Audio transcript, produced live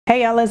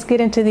Hey y'all, let's get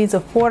into these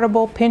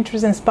affordable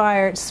Pinterest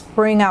inspired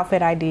spring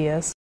outfit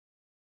ideas.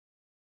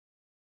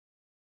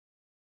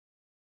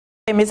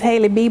 Miss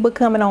Hailey Bieber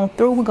coming on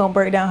through. We're gonna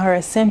break down her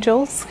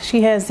essentials.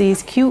 She has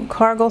these cute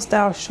cargo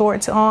style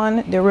shorts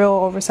on. They're real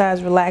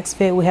oversized relaxed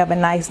fit. We have a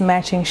nice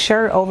matching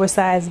shirt,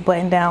 oversized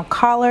button down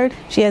collared.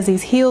 She has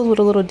these heels with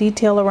a little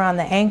detail around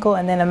the ankle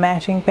and then a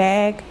matching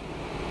bag.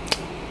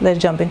 Let's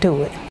jump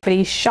into it. For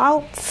these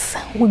shorts,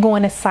 we're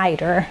going to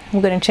cider. We're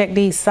going to check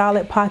these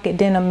solid pocket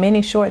denim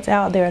mini shorts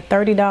out. They're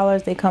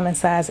 $30. They come in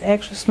size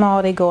extra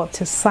small. They go up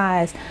to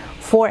size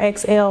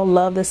 4XL.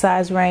 Love the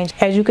size range.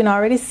 As you can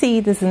already see,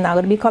 this is not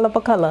going to be color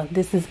for color.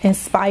 This is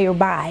inspired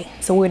by.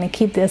 So we're going to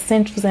keep the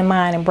essentials in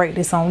mind and break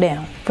this on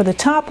down. For the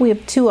top, we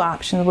have two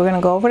options. We're going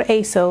to go over to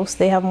ASOS.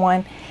 They have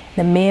one in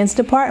the men's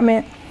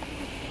department.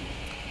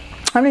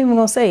 I'm not even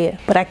gonna say it,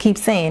 but I keep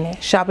saying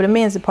it. Shop at the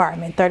men's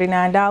department,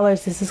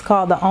 $39. This is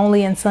called the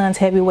Only & Sons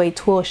Heavyweight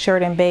Twill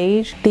Shirt in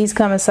Beige. These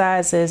come in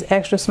sizes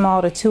extra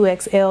small to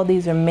 2XL.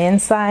 These are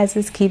men's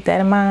sizes, keep that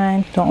in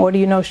mind. Don't order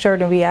you no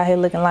shirt and be out here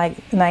looking like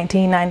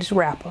 1990s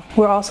rapper.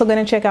 We're also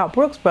gonna check out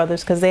Brooks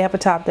Brothers because they have a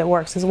top that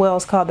works as well.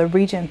 It's called the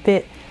Regent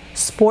Fit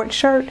Sport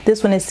Shirt.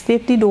 This one is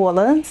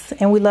 $50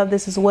 and we love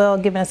this as well,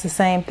 giving us the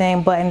same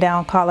thing. Button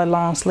down collar,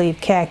 long sleeve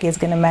khaki is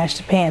going to match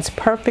the pants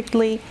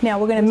perfectly. Now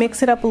we're going to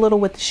mix it up a little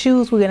with the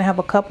shoes. We're going to have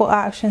a couple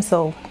options,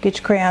 so get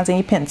your crayons and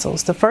your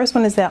pencils. The first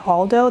one is at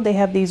Aldo. They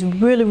have these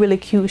really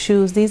cute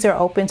shoes. These are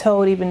open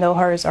toed, even though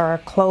hers are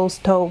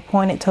closed toe,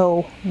 pointed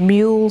toe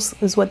mules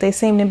is what they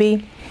seem to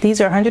be. These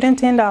are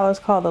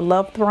 $110, called the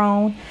Love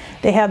Throne.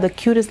 They have the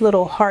cutest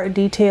little heart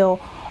detail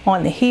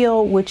on the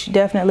heel, which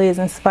definitely is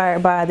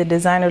inspired by the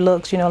designer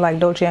looks, you know, like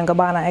Dolce &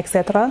 Gabbana,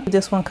 etc.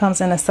 This one comes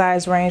in a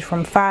size range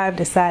from 5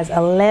 to size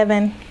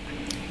 11.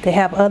 They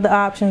have other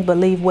options, but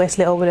leave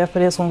Wesley over there for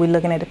this one. We're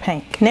looking at the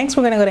pink. Next,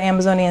 we're going to go to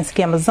Amazonian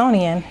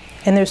Scamazonian,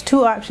 and there's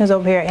two options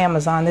over here at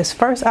Amazon. This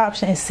first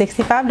option is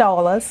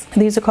 $65.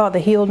 These are called the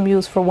Heeled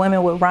Mules for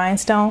women with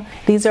rhinestone.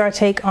 These are a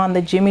take on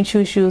the Jimmy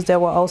Choo shoes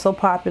that were also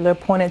popular,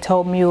 pointed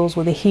toe mules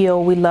with a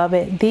heel. We love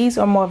it. These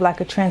are more of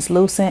like a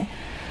translucent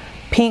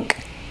pink,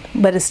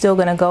 but it's still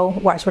gonna go.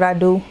 Watch what I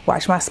do,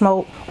 watch my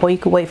smoke, or you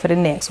could wait for the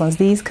next ones.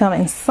 These come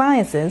in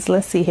sizes,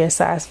 let's see here,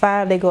 size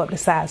 5, they go up to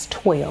size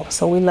 12,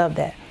 so we love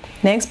that.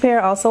 Next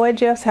pair, also at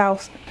Jeff's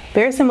house,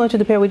 very similar to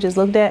the pair we just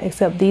looked at,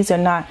 except these are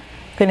not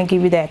gonna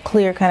give you that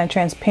clear kind of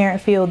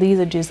transparent feel. These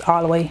are just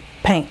all the way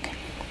pink.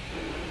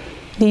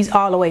 These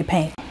all the way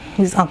pink.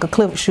 These Uncle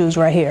Clifford shoes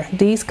right here.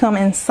 These come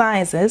in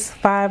sizes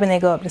 5 and they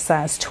go up to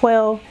size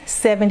 12,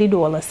 $70,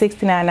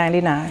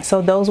 $69.99.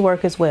 So those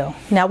work as well.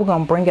 Now we're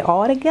gonna bring it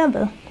all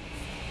together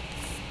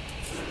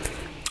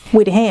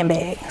with a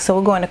handbag. So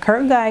we're going to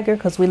Kurt Geiger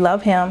because we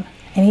love him,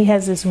 and he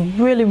has this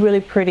really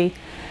pretty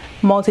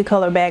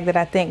multicolor bag that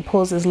I think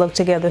pulls his look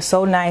together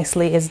so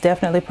nicely. It's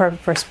definitely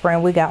perfect for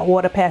spring. We got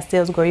water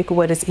pastels, girl. You could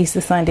wear this Easter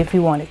Sunday if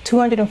you wanted.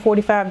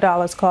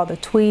 $245, called the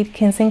Tweed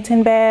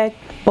Kensington bag.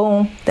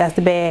 Boom, that's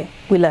the bag.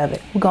 We love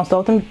it. We're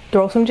gonna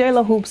throw some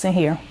J-Lo hoops in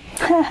here.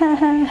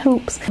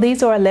 Hoops.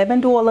 These are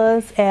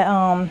 $11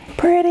 at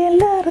Pretty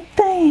Little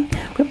Thing,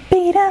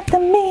 repeat after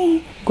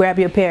me. Grab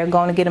your pair,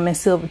 going to get them in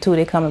silver too.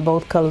 They come in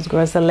both colors,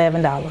 girl. It's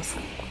 $11.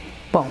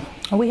 Boom.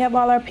 And we have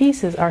all our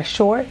pieces, our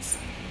shorts,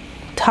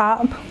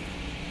 top,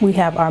 we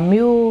have our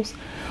mules,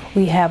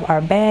 we have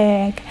our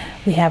bag,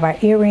 we have our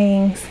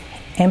earrings,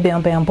 and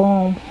bam bam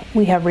boom,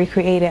 we have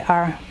recreated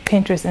our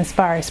Pinterest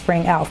inspired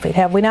spring outfit.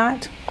 Have we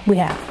not? We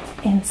have.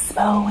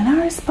 Inspo and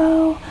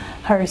Arspo,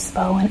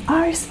 Herspo and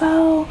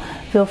Arspo.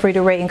 Feel free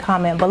to rate and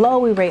comment below.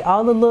 We rate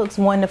all the looks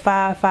 1 to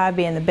 5, 5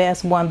 being the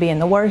best, 1 being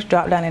the worst.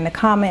 Drop down in the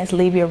comments,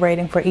 leave your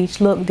rating for each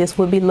look. This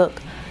would be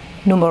look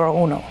numero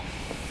uno.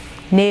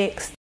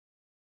 Next.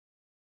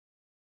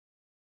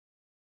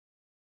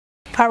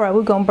 Alright,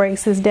 we're going to break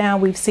this down.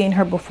 We've seen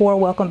her before.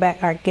 Welcome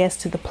back our guest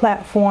to the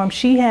platform.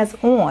 She has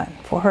on,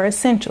 for her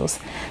essentials,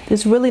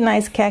 this really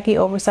nice khaki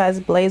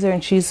oversized blazer,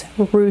 and she's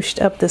ruched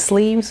up the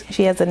sleeves.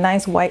 She has a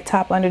nice white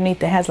top underneath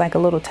that has like a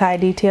little tie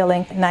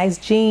detailing. Nice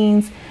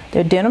jeans.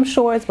 They're denim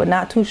shorts, but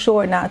not too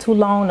short, not too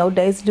long. No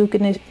Daisy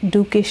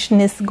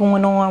Dukishness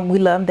going on. We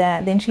love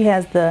that. Then she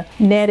has the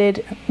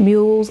netted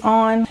mules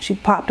on. She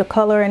popped a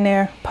color in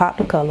there. Popped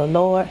a color,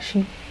 Lord.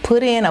 She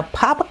put in a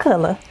pop of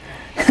color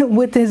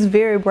with this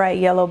very bright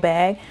yellow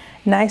bag.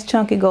 Nice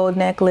chunky gold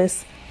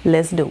necklace.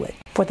 Let's do it.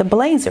 For the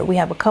blazer, we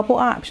have a couple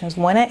options.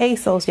 One at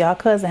ASOS, y'all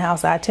cousin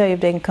house. I'll tell you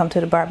if they can come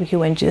to the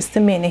barbecue in just a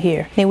minute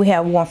here. Then we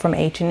have one from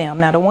H&M.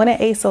 Now the one at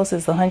ASOS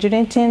is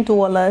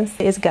 $110.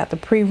 It's got the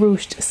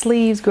pre-ruched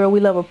sleeves. Girl,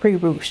 we love a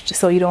pre-ruched,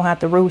 so you don't have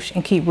to ruche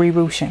and keep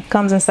re-ruching.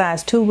 Comes in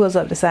size 2, goes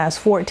up to size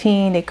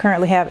 14. They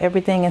currently have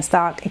everything in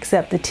stock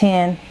except the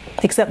 10,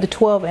 except the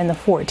 12 and the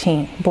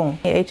 14. Boom.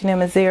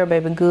 H&M is there,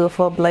 baby. Good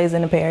for a blazer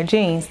and a pair of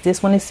jeans.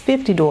 This one is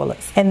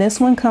 $50. And this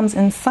one comes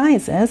in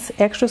sizes.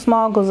 Extra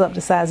small goes up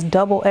to size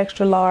double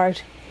extra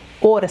large,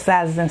 or the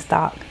sizes in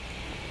stock.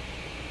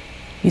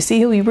 You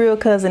see who your real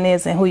cousin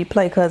is and who your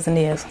play cousin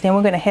is. Then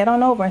we're going to head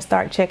on over and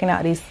start checking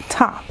out these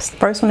tops.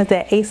 First one is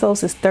at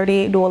ASOS, is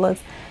 $38.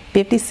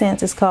 50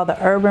 cents. It's called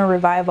the Urban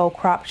Revival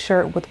crop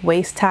shirt with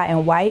waist tie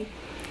in white.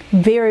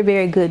 Very,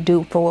 very good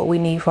dupe for what we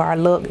need for our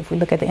look. If we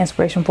look at the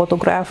inspiration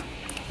photograph,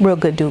 real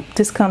good dupe.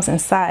 This comes in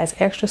size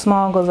extra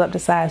small, goes up to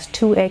size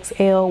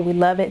 2XL. We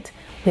love it.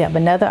 We have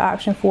another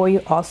option for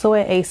you, also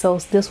at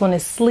ASOS. This one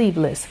is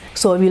sleeveless.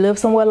 So if you live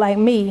somewhere like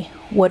me,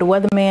 where the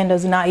weatherman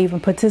does not even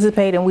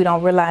participate and we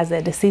don't realize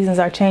that the seasons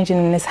are changing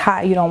and it's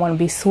hot, you don't want to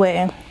be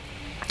sweating,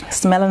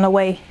 smelling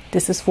away,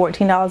 this is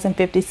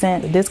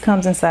 $14.50. This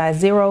comes in size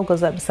 0,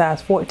 goes up to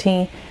size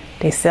 14.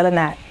 They selling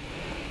that.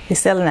 They're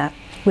selling that.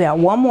 We have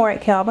one more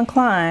at Calvin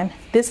Klein.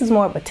 This is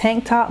more of a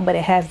tank top, but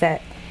it has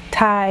that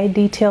tie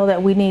detail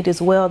that we need as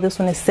well. This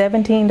one is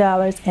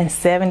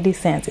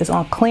 $17.70. It's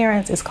on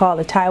clearance. It's called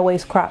a tie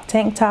waist crop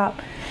tank top.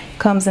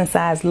 Comes in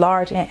size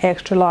large and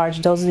extra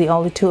large. Those are the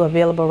only two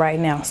available right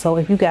now. So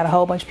if you got a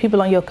whole bunch of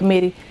people on your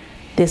committee,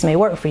 this may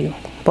work for you.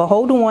 But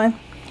hold on,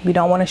 we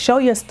don't want to show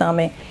your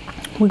stomach.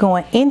 We're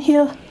going in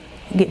here,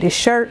 get this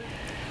shirt,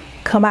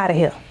 come out of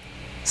here.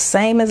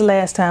 Same as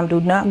last time. Do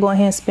not go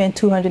ahead and spend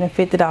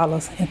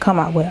 $250 and come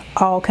out with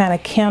all kind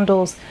of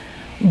candles,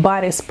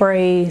 body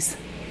sprays,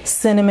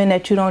 cinnamon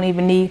that you don't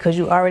even need because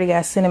you already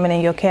got cinnamon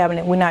in your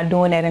cabinet. We're not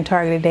doing that in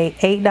Target today.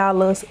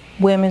 $8,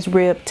 women's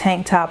rib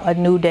tank top, a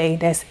new day.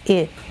 That's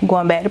it.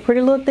 Going back to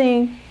Pretty Little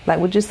Thing, like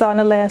we just saw in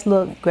the last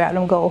look, grab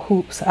them gold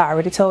hoops. I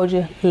already told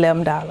you,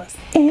 $11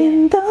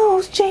 in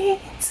those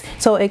jeans.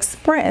 So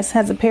Express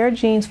has a pair of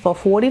jeans for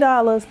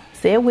 $40.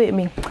 Say it with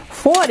me,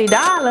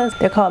 $40.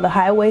 They're called the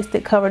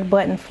high-waisted covered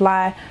button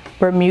fly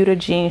Bermuda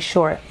jean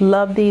short.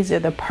 Love these. They're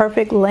the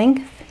perfect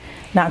length.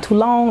 Not too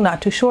long,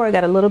 not too short.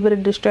 Got a little bit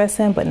of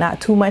distressing, but not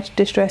too much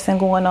distressing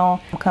going on.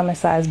 Come in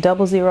size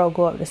 00,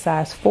 go up to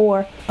size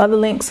 4. Other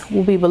links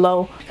will be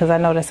below because I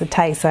know that's a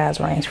tight size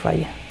range for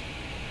you.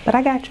 But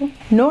I got you.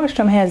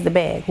 Nordstrom has the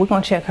bag. We're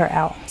going to check her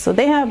out. So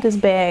they have this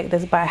bag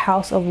that's by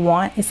House of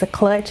Want. It's a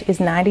clutch. It's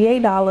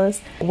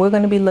 $98. We're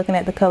going to be looking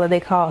at the color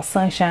they call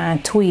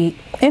Sunshine Tweed.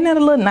 Isn't that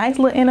a little nice,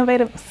 little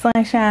innovative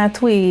Sunshine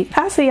Tweed?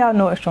 I see y'all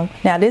Nordstrom.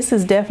 Now this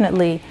is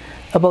definitely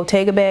a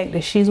Bottega bag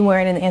that she's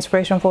wearing in the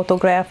inspiration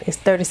photograph. Is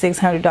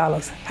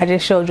 $3,600. I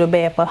just showed you a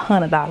bag for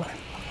 $100.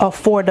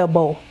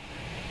 Affordable.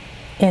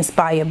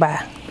 Inspired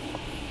by.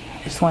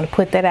 I just want to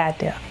put that out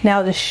there.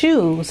 Now the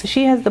shoes,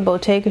 she has the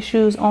Bottega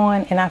shoes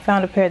on, and I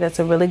found a pair that's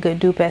a really good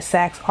dupe at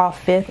Saks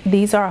off 5th.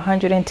 These are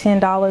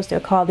 $110. They're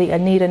called the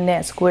Anita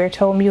Net Square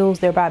Toe Mules.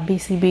 They're by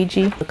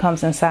BCBG. It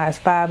comes in size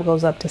 5,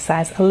 goes up to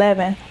size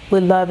 11. We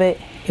love it.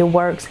 It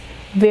works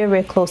very,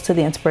 very close to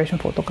the inspiration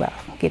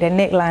photograph. Get that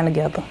neckline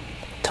together.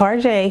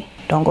 Target,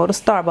 don't go to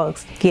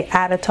Starbucks. Get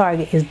out of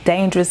Target. It's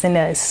dangerous in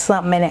there. It's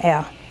something in the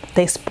air.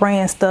 They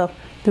spraying stuff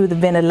through the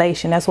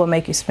ventilation. That's what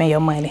make you spend your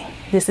money.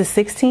 This is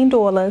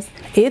 $16.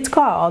 It's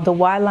called the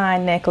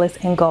Y-line necklace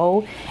in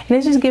gold, and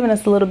it's just giving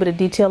us a little bit of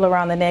detail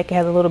around the neck. It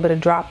has a little bit of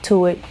drop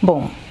to it.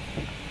 Boom,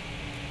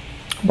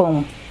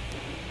 boom,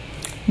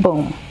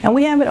 boom. And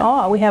we have it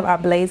all. We have our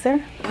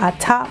blazer, our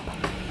top,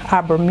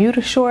 our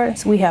Bermuda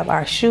shorts. We have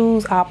our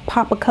shoes, our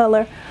pop of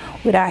color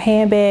with our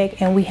handbag,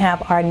 and we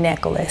have our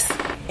necklace.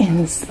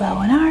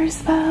 Inspo and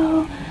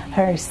Arspo,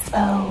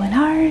 Herspo and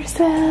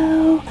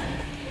Arspo.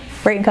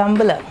 Rate and comment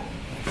below.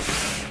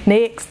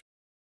 Next.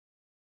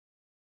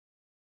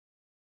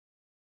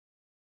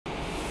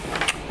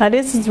 Now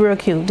this is real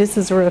cute. This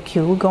is real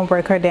cute. We're gonna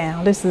break her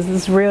down. This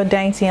is real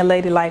dainty and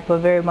ladylike, but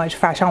very much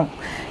fashion.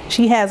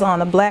 She has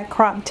on a black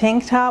crop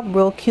tank top,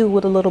 real cute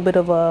with a little bit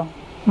of a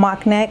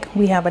mock neck.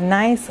 We have a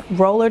nice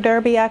roller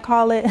derby, I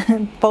call it,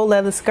 faux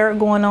leather skirt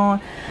going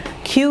on.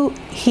 Cute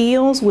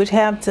heels, which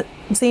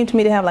seem to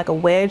me to have like a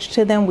wedge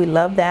to them. We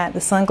love that.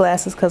 The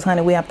sunglasses, because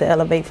honey, we have to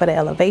elevate for the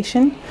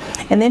elevation.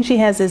 And then she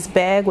has this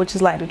bag, which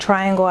is like the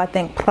triangle, I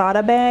think,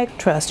 Prada bag.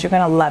 Trust, you're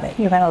gonna love it.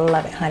 You're gonna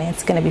love it, honey.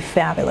 It's gonna be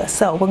fabulous.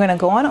 So we're gonna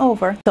go on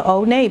over to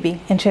Old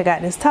Navy and check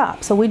out this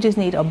top. So we just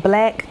need a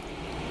black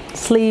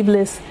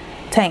sleeveless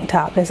tank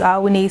top. That's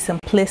all we need.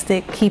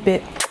 Simplistic. Keep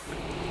it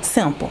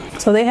simple.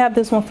 So they have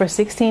this one for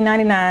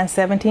 $16.99,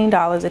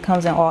 $17. It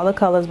comes in all the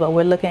colors, but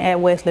we're looking at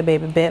Wesley,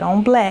 baby. Bet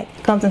on black.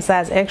 Comes in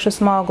size extra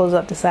small, goes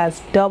up to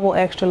size double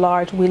extra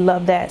large. We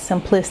love that.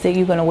 Simplistic.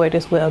 You're going to wear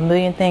this with a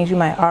million things. You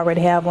might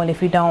already have one.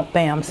 If you don't,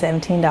 bam,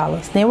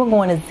 $17. Then we're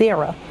going to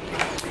Zara,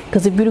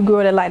 because if you're the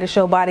girl that like to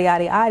show body,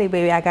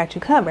 baby, I got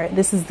you covered.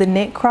 This is the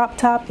knit crop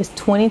top. It's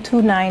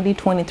 $22.90,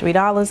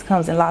 $23.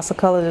 Comes in lots of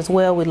colors as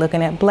well. We're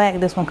looking at black.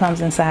 This one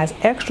comes in size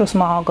extra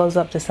small, goes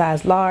up to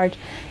size large.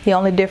 The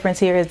only difference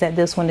here is that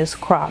this one is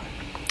crop.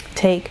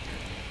 Take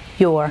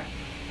your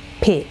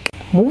pick.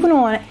 Moving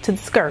on to the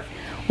skirt.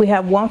 We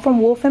have one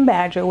from Wolf and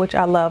Badger, which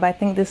I love. I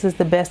think this is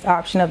the best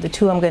option of the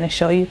two I'm going to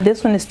show you.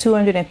 This one is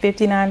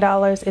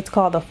 $259. It's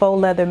called the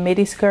faux leather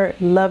midi skirt.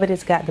 Love it.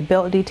 It's got the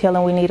belt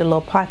detailing. We need a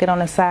little pocket on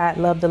the side.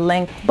 Love the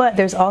length. But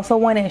there's also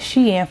one at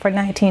Shein for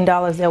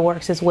 $19 that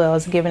works as well.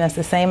 It's giving us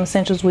the same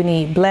essentials we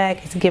need.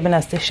 Black. It's giving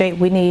us the shape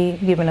we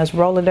need. Giving us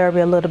roller derby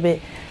a little bit.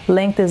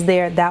 Length is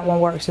there. That one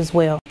works as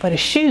well. For the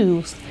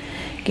shoes,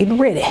 get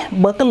ready,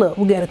 buckle up.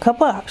 We got a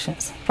couple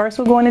options. First,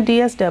 we're going to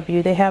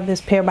DSW. They have this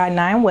pair by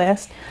 9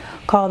 West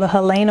called the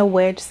Helena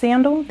wedge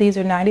sandal. These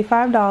are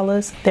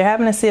 $95. They're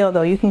having a sale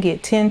though. You can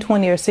get $10,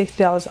 $20, or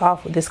 $60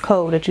 off with this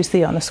code that you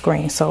see on the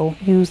screen. So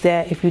use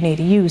that if you need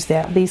to use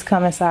that. These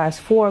come in size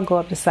 4, go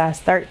up to size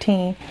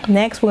 13.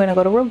 Next, we're going to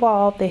go to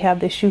Revolve. They have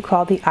this shoe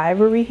called the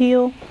Ivory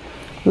Heel.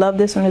 Love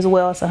this one as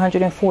well. It's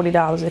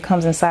 $140. It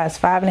comes in size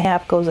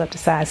 5.5, goes up to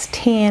size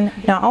 10.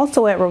 Now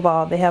also at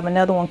Revolve, they have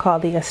another one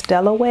called the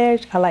Estella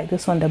wedge. I like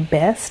this one the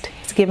best.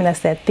 It's giving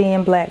us that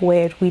thin black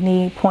wedge we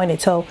need,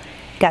 pointed toe.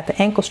 Got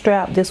the ankle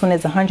strap. This one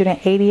is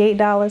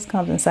 $188.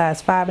 Comes in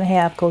size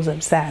 5.5, goes up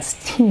to size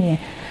 10.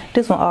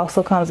 This one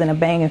also comes in a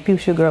banging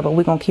fuchsia, girl, but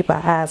we're going to keep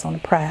our eyes on the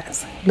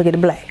prize. Look at the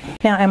black.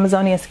 Now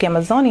Amazonian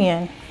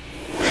Scamazonian.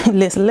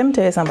 Listen, let me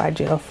tell you something about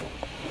Jeff.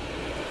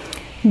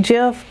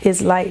 Jeff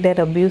is like that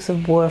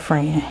abusive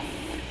boyfriend.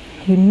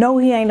 You know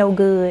he ain't no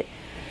good,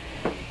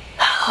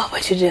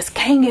 but you just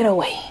can't get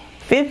away.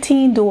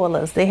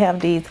 $15. They have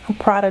these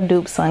Prada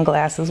dupe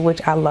sunglasses, which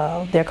I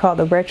love. They're called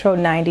the Retro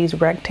 90s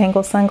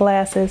Rectangle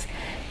Sunglasses.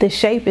 The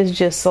shape is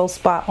just so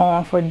spot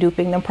on for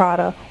duping the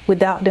Prada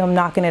without them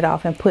knocking it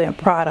off and putting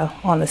Prada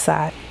on the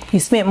side. You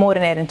spent more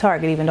than that in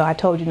Target, even though I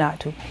told you not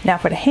to. Now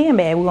for the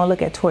handbag, we're going to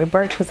look at Tory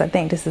Burch because I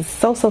think this is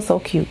so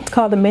cute. It's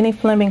called the Minnie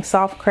Fleming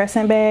Soft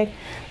Crescent Bag.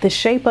 The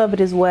shape of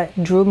it is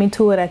what drew me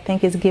to it. I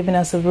think it's giving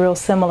us a real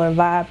similar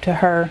vibe to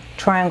her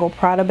triangle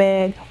Prada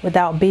bag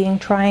without being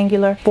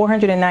triangular.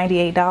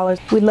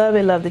 $498. We love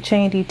it, love the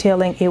chain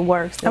detailing. It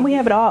works. And we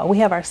have it all. We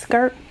have our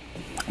skirt,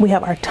 we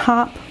have our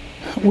top,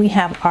 we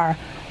have our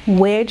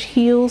wedge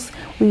heels,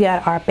 we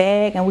got our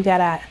bag, and we got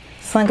our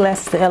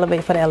sunglasses to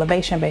elevate for the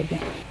elevation, baby.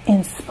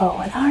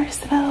 Inspo and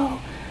Arspo,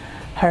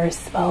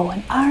 Herspo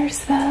and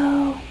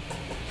Arspo.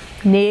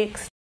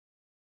 Next.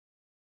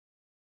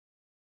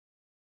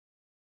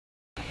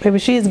 Baby,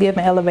 she is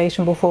giving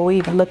elevation before we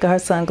even look at her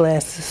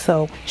sunglasses.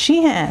 So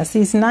she has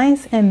these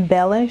nice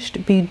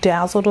embellished,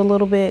 bedazzled a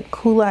little bit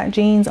culotte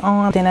jeans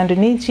on. Then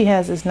underneath she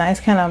has this nice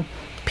kind of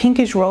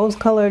pinkish rose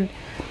colored,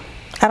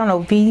 I don't know,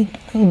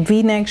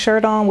 V-neck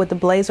shirt on with the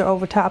blazer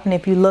over top. And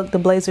if you look, the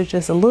blazer's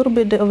just a little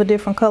bit of a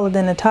different color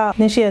than the top.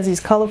 Then she has these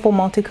colorful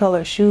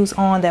multicolored shoes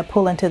on that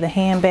pull into the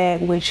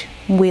handbag, which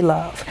we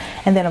love.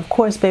 And then of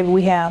course, baby,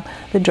 we have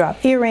the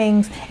drop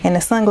earrings and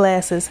the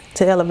sunglasses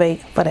to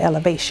elevate for the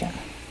elevation.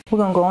 We're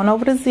gonna go on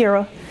over to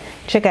Zara.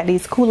 Check out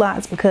these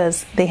culottes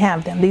because they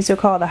have them. These are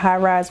called the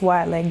high-rise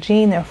wide leg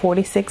jean. They're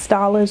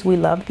 $46. We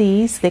love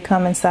these. They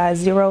come in size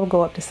 0,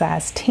 go up to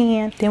size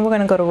 10. Then we're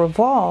gonna go to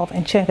Revolve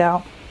and check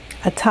out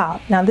a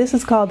top. Now this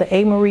is called the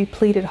A. Marie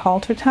pleated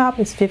halter top.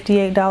 It's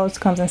 $58.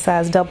 Comes in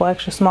size double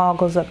extra small,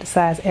 goes up to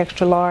size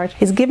extra large.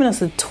 It's giving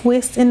us a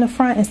twist in the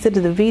front instead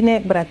of the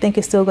V-neck, but I think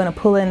it's still going to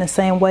pull in the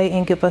same way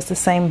and give us the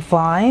same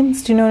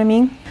vibes. Do you know what I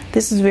mean?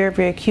 This is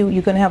very cute.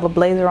 You're going to have a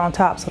blazer on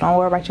top, so don't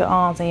worry about your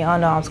arms and your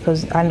underarms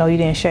because I know you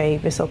didn't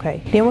shave. It's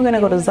okay. Then we're going to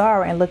go to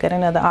Zara and look at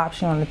another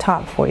option on the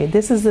top for you.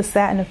 This is the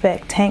satin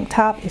effect tank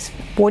top. It's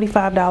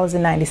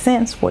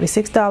 $45.90,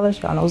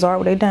 $46. Y'all know Zara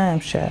with their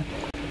dimes, child.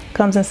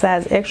 Comes in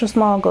size extra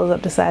small, goes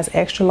up to size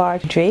extra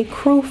large. J.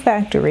 Crew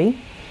Factory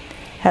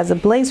has a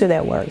blazer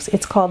that works.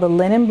 It's called the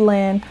Linen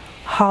Blend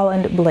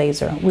Holland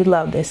Blazer. We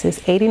love this. It's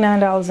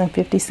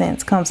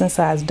 $89.50. Comes in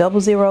size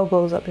 00,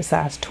 goes up to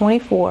size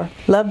 24.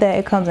 Love that.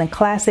 It comes in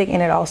classic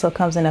and it also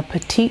comes in a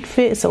petite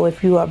fit. So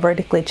if you are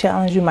vertically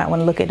challenged, you might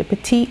want to look at the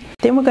petite.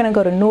 Then we're going to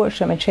go to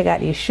Nordstrom and check out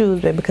these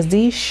shoes, baby, because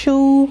these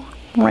shoes,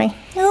 right?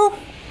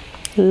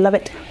 Love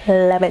it,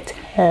 love it,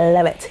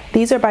 love it.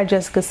 These are by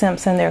Jessica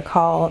Simpson. They're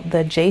called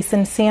the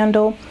Jason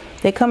Sandal.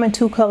 They come in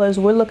 2 colors.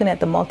 We're looking at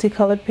the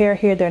multicolored pair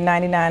here. They're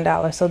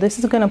 $99. So this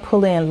is going to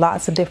pull in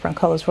lots of different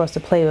colors for us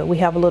to play with. We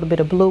have a little bit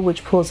of blue,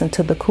 which pulls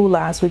into the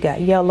culottes. We got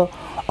yellow,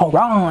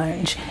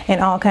 orange, and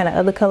all kind of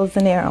other colors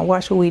in there. And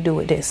watch what we do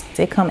with this.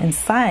 They come in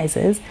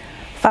sizes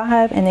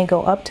 5 and they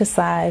go up to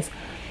size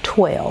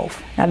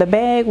 12. Now the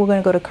bag, we're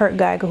going to go to Kurt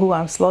Geiger, who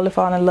I'm slowly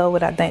falling in love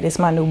with. I think it's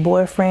my new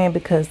boyfriend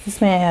because this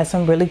man has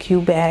some really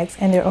cute bags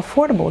and they're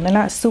affordable. They're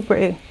not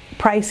super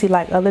pricey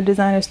like other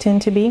designers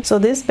tend to be. So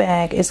this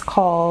bag is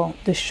called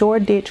the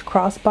Shoreditch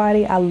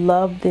Crossbody. I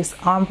love this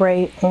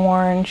ombre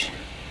orange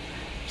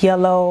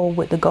yellow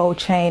with the gold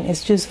chain.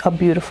 It's just a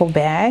beautiful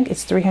bag.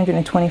 It's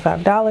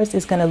 $325.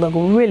 It's going to look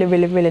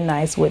really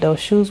nice with those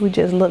shoes we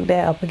just looked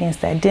at up against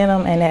that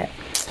denim and that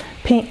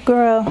pink,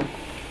 girl.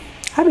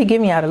 I be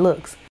giving y'all the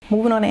looks.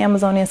 Moving on to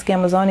Amazonian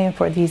Scamazonian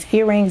for these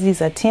earrings. These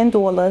are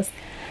 $10.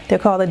 They're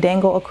called the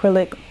Dangle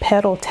Acrylic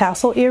Petal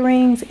Tassel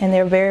earrings, and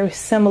they're very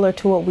similar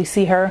to what we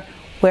see her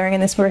wearing in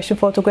the inspiration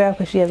photograph,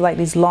 because she has like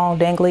these long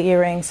dangly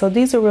earrings. So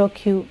these are real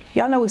cute.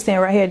 Y'all know we're staying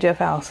right here at Jeff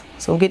House.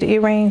 So get the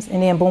earrings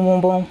and then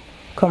boom,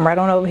 come right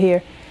on over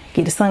here.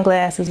 Get the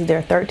sunglasses.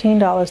 They're $13,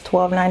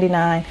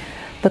 $12.99.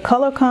 The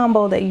color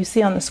combo that you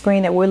see on the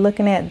screen that we're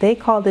looking at, they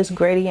call this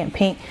gradient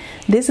pink.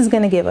 This is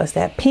going to give us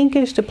that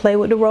pinkish to play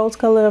with the rose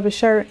color of a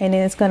shirt, and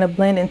then it's going to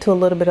blend into a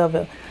little bit of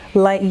a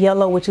light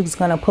yellow, which is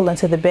going to pull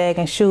into the bag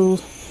and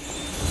shoes.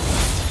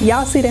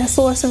 Y'all see that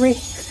sorcery?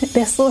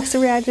 That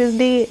sorcery I just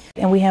did?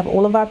 And we have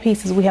all of our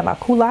pieces. We have our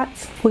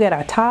culottes, we got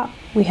our top,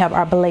 we have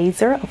our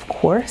blazer, of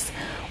course.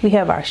 We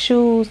have our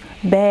shoes,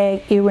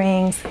 bag,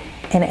 earrings,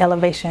 and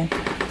elevation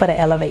for the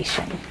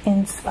elevation.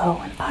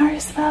 Inspo and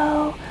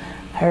Arspo,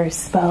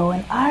 Herspo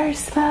and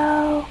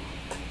Arspo.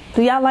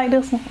 Do y'all like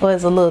this one? Or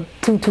is it a little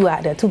too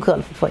out there, too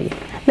colorful for you?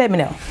 Let me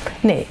know.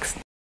 Next.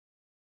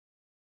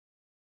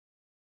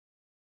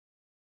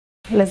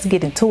 Let's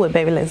get into it,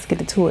 baby. Let's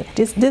get into it.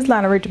 This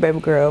Lionel Richie baby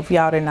girl, if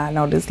y'all did not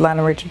know, this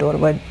Lionel Richie daughter,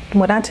 but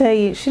when I tell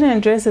you, she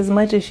didn't dress as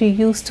much as she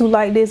used to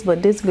like this,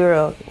 but this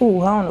girl,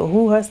 ooh, I don't know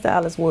who her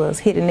stylist was,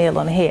 hit a nail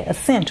on the head.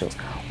 Essentials,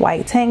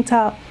 white tank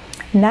top,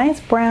 nice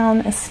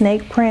brown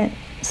snake print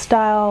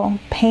style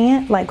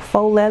pant, like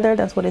faux leather,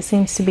 that's what it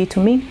seems to be to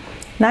me.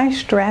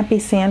 Nice strappy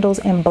sandals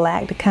in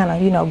black to kind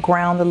of, you know,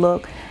 ground the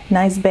look.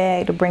 Nice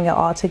bag to bring it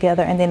all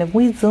together. And then if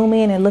we zoom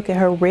in and look at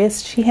her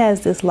wrist, she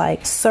has this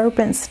like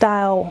serpent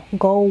style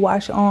gold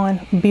watch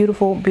on.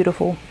 Beautiful,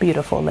 beautiful,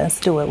 beautiful.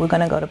 Let's do it. We're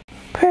gonna go to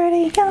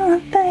pretty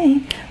young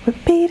thing,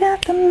 repeat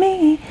after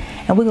me,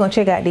 and we're gonna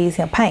check out these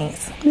here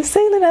pants. The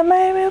ceiling that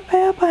made me a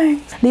pair of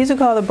pants. These are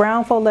called the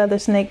brown faux leather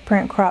snake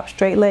print crop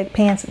straight leg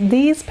pants.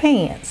 These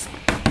pants,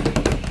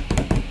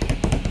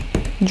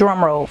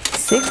 drum roll,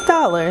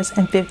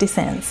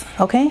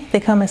 $6.50. okay, they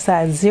come in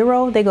size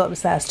 0, they go up to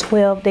size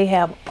 12. They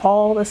have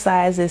all the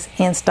sizes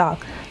in stock.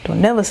 Don't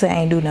never say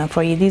I ain't do nothing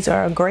for you. These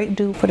are a great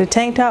dupe. For the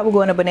tank top, we're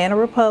going to Banana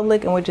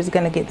Republic, and we're just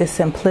going to get this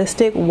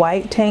simplistic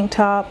white tank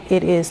top.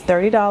 It is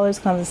 $30,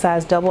 comes in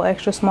size double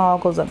extra small,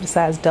 goes up to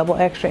size double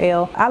extra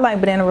L. I like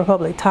Banana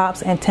Republic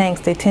tops and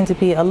tanks. They tend to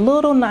be a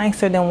little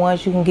nicer than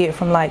ones you can get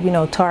from, like, you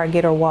know,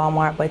 Target or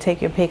Walmart, but take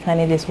your pick,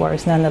 honey. This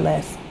works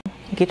nonetheless.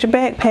 Get your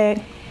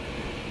backpack,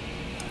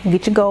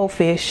 get your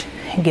goldfish,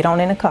 and get on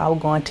in the car. We're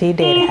going to your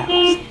daddy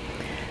house.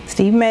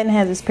 Steve Madden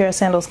has this pair of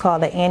sandals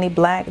called the Annie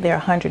Black. They're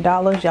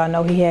 $100. Y'all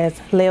know he has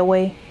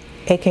layaway,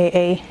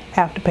 aka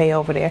Afterpay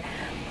over there.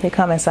 They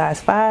come in size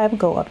 5,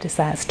 go up to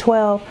size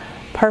 12.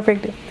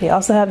 Perfect. They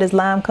also have this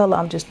lime color.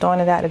 I'm just throwing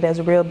it out there. That's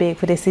real big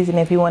for this season.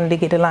 If you wanted to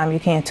get the lime, you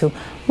can too.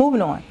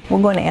 Moving on.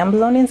 We're going to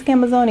Amazonian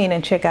Scamazonian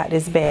and check out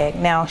this bag.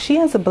 Now, she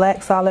has a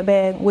black solid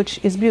bag,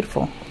 which is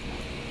beautiful.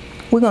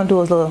 We're going to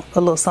do a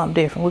little something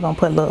different. We're going to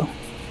put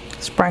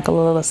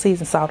sprinkle a little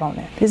seasoned salt on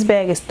there. This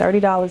bag is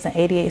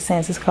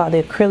 $30.88. It's called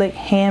the acrylic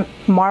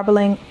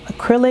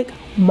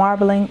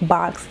marbling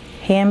box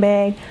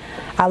handbag.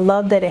 I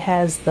love that it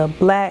has the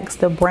blacks,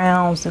 the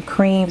browns, the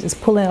creams. It's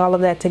pulling all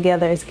of that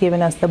together. It's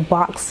giving us the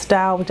box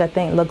style, which I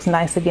think looks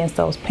nice against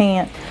those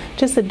pants.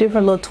 Just a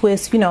different little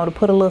twist, you know, to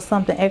put a little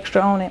something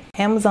extra on it.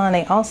 Amazon,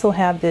 they also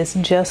have this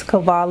Just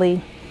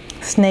Cavalli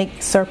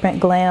Snake Serpent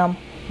Glam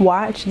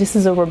watch. This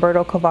is a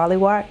Roberto Cavalli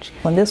watch,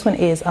 and this one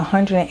is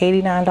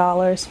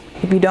 $189.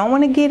 If you don't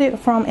want to get it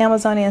from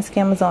Amazonian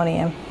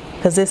Scamazonian,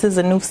 because this is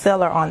a new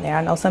seller on there,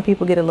 I know some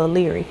people get a little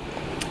leery,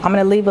 I'm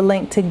going to leave a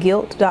link to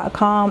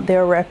gilt.com.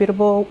 They're a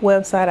reputable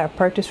website. I've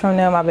purchased from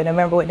them. I've been a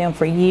member with them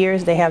for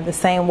years. They have the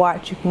same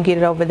watch. You can get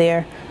it over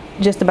there,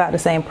 just about the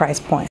same price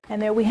point.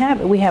 And there we have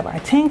it. We have our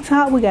tank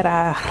top, we got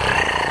our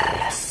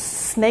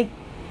snake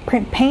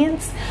print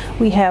pants,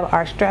 we have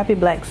our strappy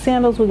black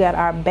sandals, we got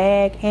our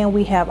bag, and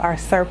we have our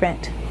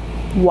serpent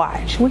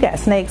watch. We got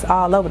snakes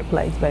all over the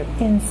place, baby.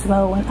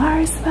 Inspo and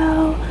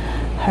Arspo,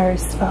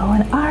 Herspo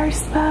and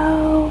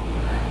Arspo.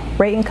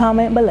 Rate and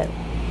comment below.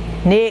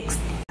 Next.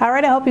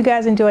 Alright, I hope you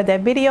guys enjoyed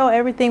that video.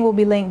 Everything will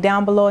be linked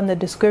down below in the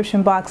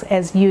description box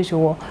as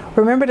usual.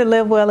 Remember to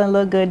live well and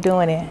look good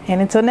doing it.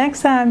 And until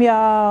next time,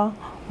 y'all.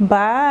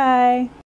 Bye.